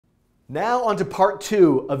Now on to part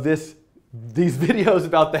 2 of these videos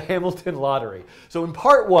about the Hamilton lottery. So in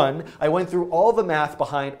part 1, I went through all the math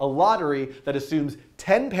behind a lottery that assumes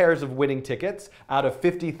 10 pairs of winning tickets out of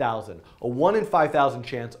 50,000, a 1 in 5,000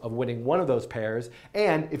 chance of winning one of those pairs.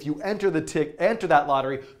 And if you enter that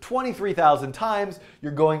lottery 23,000 times,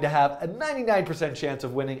 you're going to have a 99% chance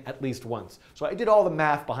of winning at least once. So I did all the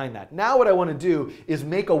math behind that. Now what I want to do is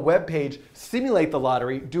make a web page simulate the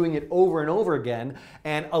lottery, doing it over and over again,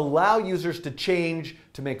 and allow users to change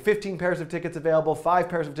to make 15 pairs of tickets available, 5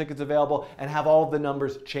 pairs of tickets available, and have all of the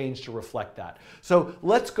numbers change to reflect that. So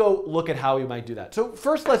let's go look at how we might do that. So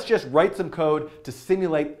first, let's just write some code to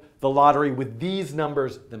simulate the lottery with these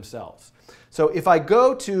numbers themselves. So if I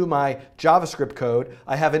go to my JavaScript code,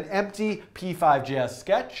 I have an empty p5.js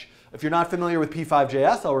sketch. If you're not familiar with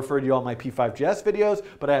p5.js, I'll refer you to all my p5.js videos,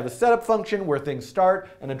 but I have a setup function where things start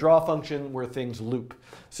and a draw function where things loop.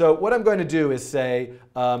 So what I'm going to do is say,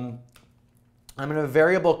 I'm going to have a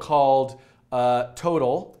variable called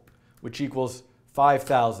total, which equals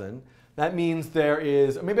 5,000. That means there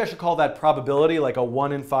is, or maybe I should call that probability, like a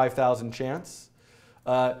 1 in 5,000 chance.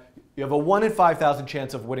 You have a 1 in 5,000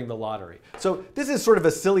 chance of winning the lottery. So this is sort of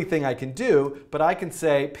a silly thing I can do, but I can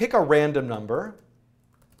say pick a random number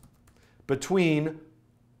between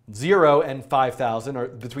 0 and 5,000, or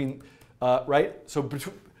between, right? So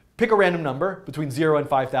pick a random number between 0 and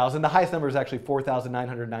 5,000. The highest number is actually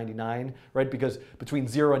 4,999, right? Because between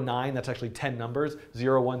 0 and 9, that's actually 10 numbers.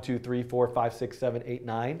 0, 1, 2, 3, 4, 5, 6, 7, 8,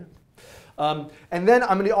 9. And then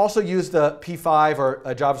I'm going to also use the p5 or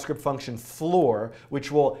a JavaScript function floor,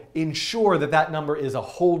 which will ensure that that number is a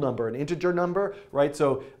whole number, an integer number, right?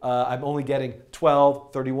 So I'm only getting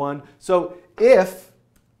 12, 31. So if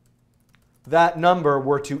that number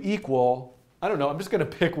were to equal, I don't know, I'm just going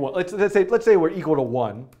to pick one. Let's say we're equal to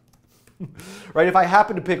 1. Right? If I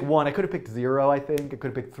happen to pick 1, I could have picked 0, I think. I could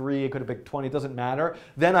have picked 3. I could have picked 20. It doesn't matter.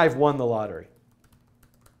 Then I've won the lottery.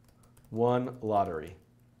 Won lottery.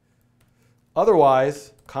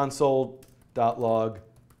 Otherwise, console.log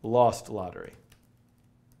lost lottery.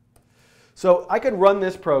 So I could run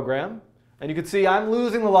this program, and you can see I'm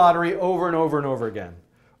losing the lottery over and over and over again.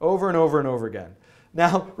 Over and over and over again.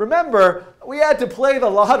 Now, remember, we had to play the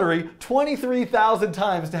lottery 23,000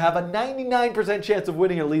 times to have a 99% chance of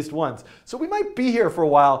winning at least once. So we might be here for a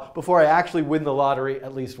while before I actually win the lottery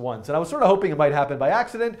at least once. And I was sort of hoping it might happen by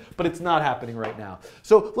accident, but it's not happening right now.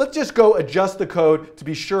 So let's just go adjust the code to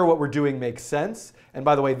be sure what we're doing makes sense. And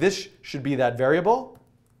by the way, this should be that variable.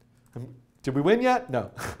 Did we win yet?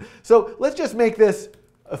 No. So let's just make this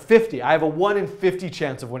a 50. I have a 1 in 50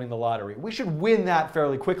 chance of winning the lottery. We should win that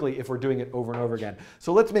fairly quickly if we're doing it over and over again.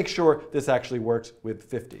 So let's make sure this actually works with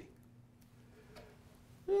 50.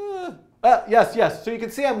 Yes. So you can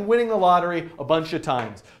see I'm winning the lottery a bunch of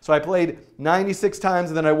times. So I played 96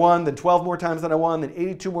 times and then I won, then 12 more times than I won, then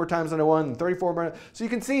 82 more times than I won, and 34 more. So you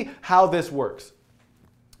can see how this works.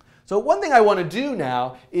 So one thing I want to do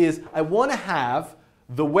now is I want to have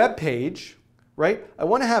the web page, right? I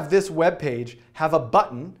want to have this web page have a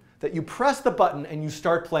button that you press the button and you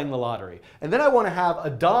start playing the lottery. And then I want to have a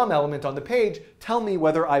DOM element on the page tell me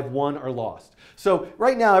whether I've won or lost. So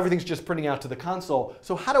right now everything's just printing out to the console.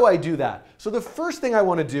 So how do I do that? So the first thing I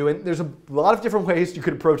want to do, and there's a lot of different ways you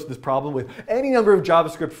could approach this problem with any number of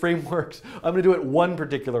JavaScript frameworks. I'm going to do it one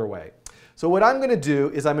particular way. So what I'm going to do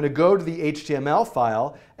is I'm going to go to the HTML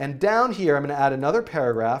file, and down here I'm going to add another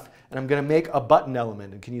paragraph, and I'm going to make a button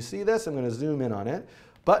element. And can you see this? I'm going to zoom in on it.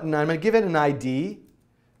 Button, I'm going to give it an ID,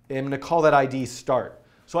 and I'm going to call that ID start.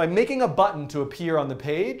 So I'm making a button to appear on the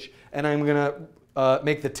page, and I'm going to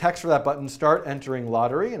make the text for that button start entering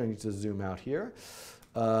lottery, and I need to zoom out here.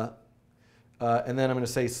 And then I'm going to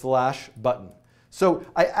say /button. So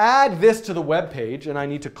I add this to the web page, and I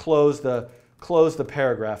need to close the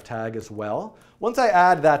paragraph tag as well. Once I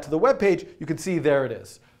add that to the web page, you can see there it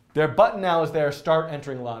is. Their button now is there, start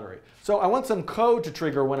entering lottery. So I want some code to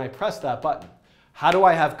trigger when I press that button. How do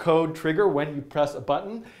I have code trigger when you press a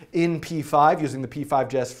button in P5 using the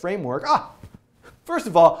P5.js framework? First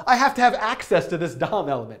of all, I have to have access to this DOM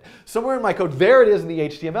element. Somewhere in my code, there it is in the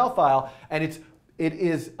HTML file, and it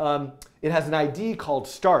has an ID called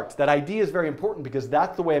start. That ID is very important because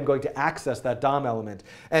that's the way I'm going to access that DOM element.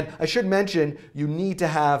 And I should mention, you need to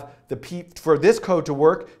have for this code to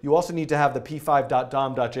work, you also need to have the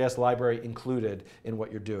p5.dom.js library included in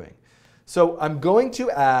what you're doing. So I'm going to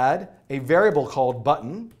add a variable called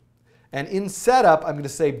button. And in setup, I'm going to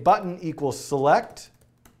say button equals select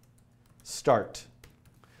start.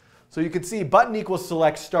 So you can see button equals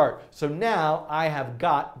select start. So now I have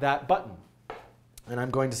got that button. And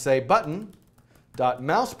I'm going to say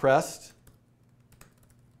button.mousePressed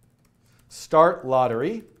start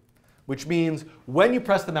lottery which means when you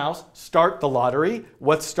press the mouse, start the lottery.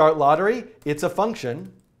 What's start lottery? It's a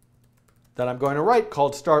function that I'm going to write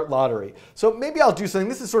called start lottery. So maybe I'll do something.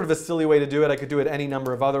 This is sort of a silly way to do it. I could do it any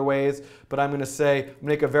number of other ways, but I'm going to say,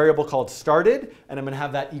 make a variable called started, and I'm going to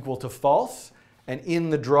have that equal to false. And in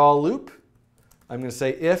the draw loop, I'm going to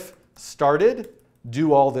say if started,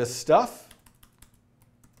 do all this stuff.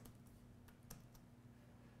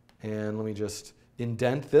 And let me just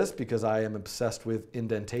indent this because I am obsessed with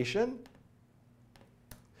indentation.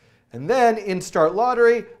 And then in start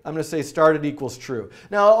lottery, I'm going to say started equals true.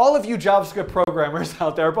 Now, all of you JavaScript programmers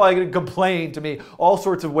out there are probably going to complain to me all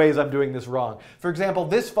sorts of ways I'm doing this wrong. For example,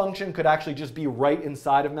 this function could actually just be right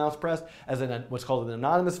inside of mouse press as what's called an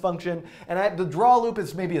anonymous function. And the draw loop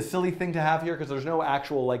is maybe a silly thing to have here because there's no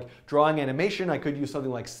actual like drawing animation. I could use something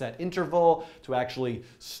like set interval to actually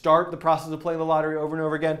start the process of playing the lottery over and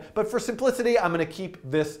over again. But for simplicity, I'm going to keep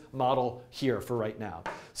this model here for right now.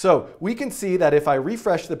 So we can see that if I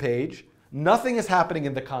refresh the page, nothing is happening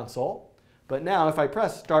in the console. But now if I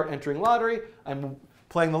press start entering lottery, I'm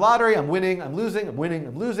playing the lottery, I'm winning, I'm losing, I'm winning,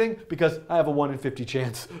 I'm losing, because I have a 1 in 50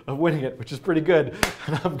 chance of winning it, which is pretty good.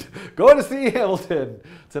 And I'm going to see Hamilton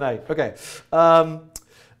tonight. Okay. Okay,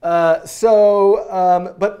 I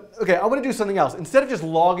want to do something else. Instead of just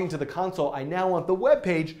logging to the console, I now want the web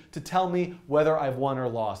page to tell me whether I've won or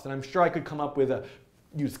lost. And I'm sure I could come up with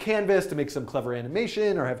use Canvas to make some clever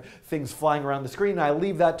animation or have things flying around the screen. I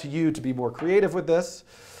leave that to you to be more creative with this.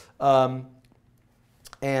 But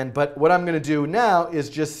what I'm going to do now is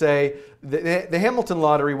just say the Hamilton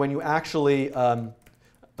lottery, when you actually, I'm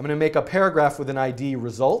going to make a paragraph with an ID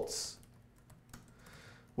results.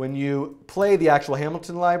 When you play the actual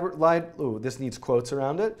Hamilton library, oh, this needs quotes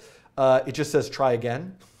around it. It just says try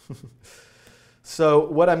again. So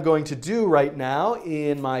what I'm going to do right now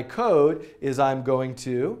in my code is I'm going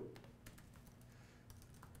to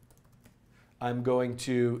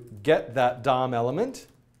get that DOM element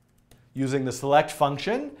using the select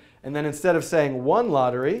function. And then instead of saying won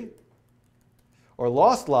lottery or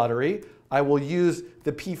lost lottery, I will use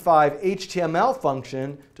the p5.html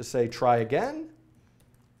function to say try again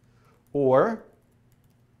or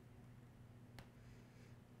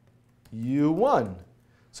you won.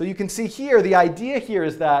 So you can see here, the idea here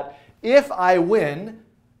is that if I win,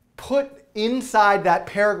 put inside that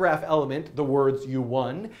paragraph element the words you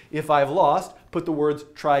won. If I've lost, put the words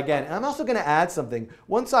try again. And I'm also going to add something.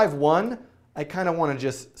 Once I've won, I kind of want to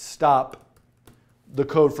just stop the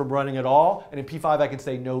code from running at all. And in P5, I can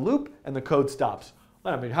say no loop, and the code stops.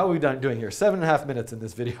 I mean, how are we doing here? 7.5 minutes in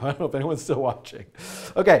this video. I don't know if anyone's still watching.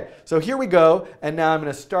 OK, so here we go. And now I'm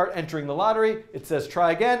going to start entering the lottery. It says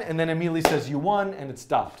try again, and then immediately says you won, and it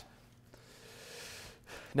stopped.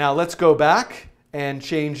 Now let's go back and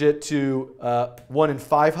change it to 1 in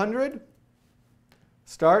 500.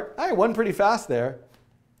 Start. I won pretty fast there.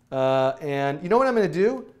 And you know what I'm going to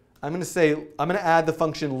do? I'm going to add the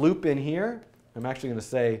function loop in here. I'm actually going to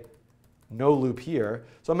say no loop here.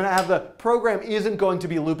 So I'm going to have the program isn't going to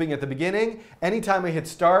be looping at the beginning. Anytime I hit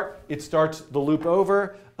start, it starts the loop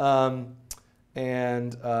over, and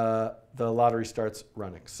the lottery starts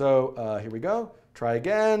running. So here we go. Try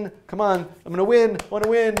again. Come on. I'm going to win. I want to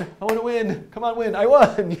win. I want to win. Come on, win. I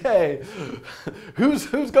won. Yay. Who's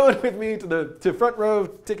going with me to front row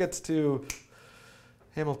tickets to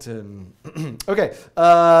Hamilton? OK,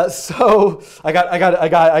 so I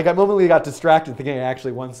momentally got distracted thinking I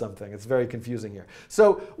actually won something. It's very confusing here.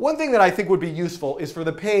 So one thing that I think would be useful is for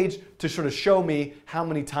the page to sort of show me how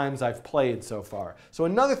many times I've played so far. So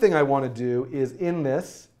another thing I want to do is in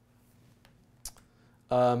this,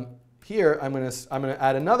 here I'm going to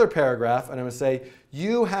add another paragraph, and I'm going to say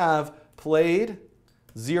you have played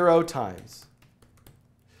 0 times.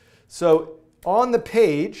 So on the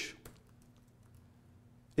page,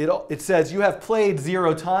 it says you have played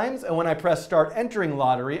 0 times, and when I press start entering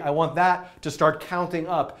lottery, I want that to start counting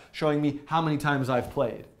up, showing me how many times I've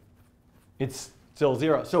played. It's still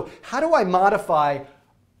 0. So how do I modify?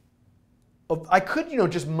 I could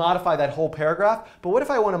just modify that whole paragraph, but what if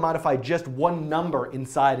I want to modify just one number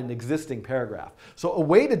inside an existing paragraph? So a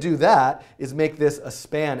way to do that is make this a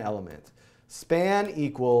span element. Span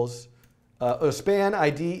equals, span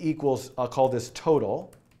ID equals, I'll call this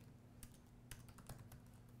total.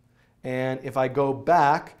 And if I go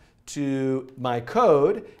back to my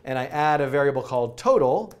code and I add a variable called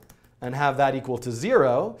total and have that equal to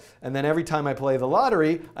 0, and then every time I play the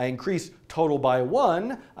lottery, I increase total by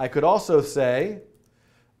 1, I could also say,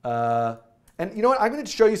 and you know what? I'm going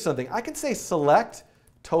to show you something. I can say select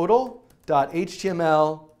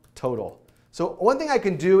total.html total. So one thing I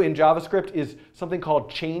can do in JavaScript is something called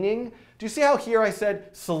chaining. Do you see how here I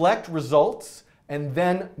said select results? and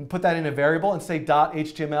then put that in a variable and say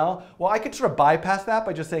 .html. Well, I could sort of bypass that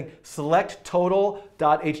by just saying select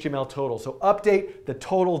total.html total. So update the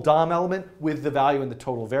total DOM element with the value in the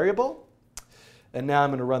total variable. And now I'm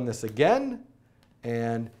going to run this again.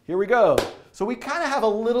 And here we go. So we kind of have a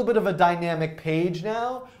little bit of a dynamic page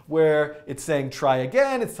now where it's saying try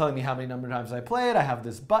again. It's telling me how many number of times I played. I have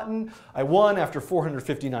this button. I won after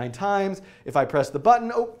 459 times. If I press the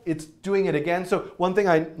button, oh, it's doing it again. So one thing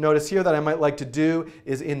I notice here that I might like to do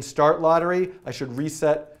is in start lottery, I should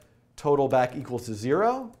reset total back equals to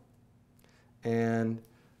 0. And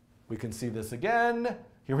we can see this again.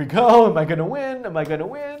 Here we go. Am I going to win? Am I going to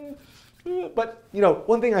win? But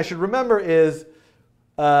one thing I should remember is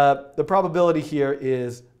the probability here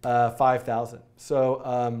is 5,000. So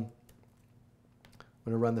I'm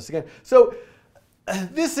going to run this again. So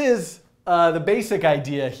this is the basic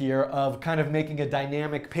idea here of kind of making a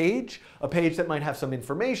dynamic page, a page that might have some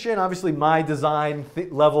information. Obviously, my design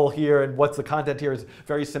level here and what's the content here is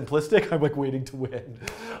very simplistic. I'm like waiting to win.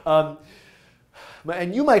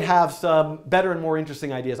 And you might have some better and more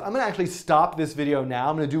interesting ideas. I'm going to actually stop this video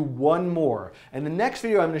now. I'm going to do one more. And the next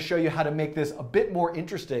video, I'm going to show you how to make this a bit more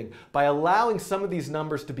interesting by allowing some of these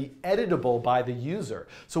numbers to be editable by the user.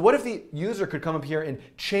 So what if the user could come up here and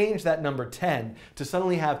change that number 10 to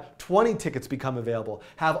suddenly have 20 tickets become available,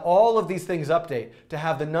 have all of these things update, to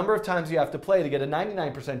have the number of times you have to play to get a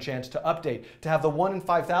 99% chance to update, to have the 1 in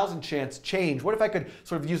 5,000 chance change. What if I could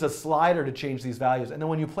sort of use a slider to change these values? And then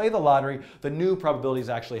when you play the lottery, the new probabilities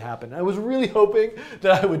actually happen. I was really hoping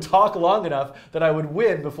that I would talk long enough that I would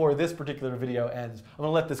win before this particular video ends. I'm going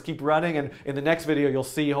to let this keep running, and in the next video you'll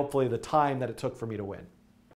see hopefully the time that it took for me to win.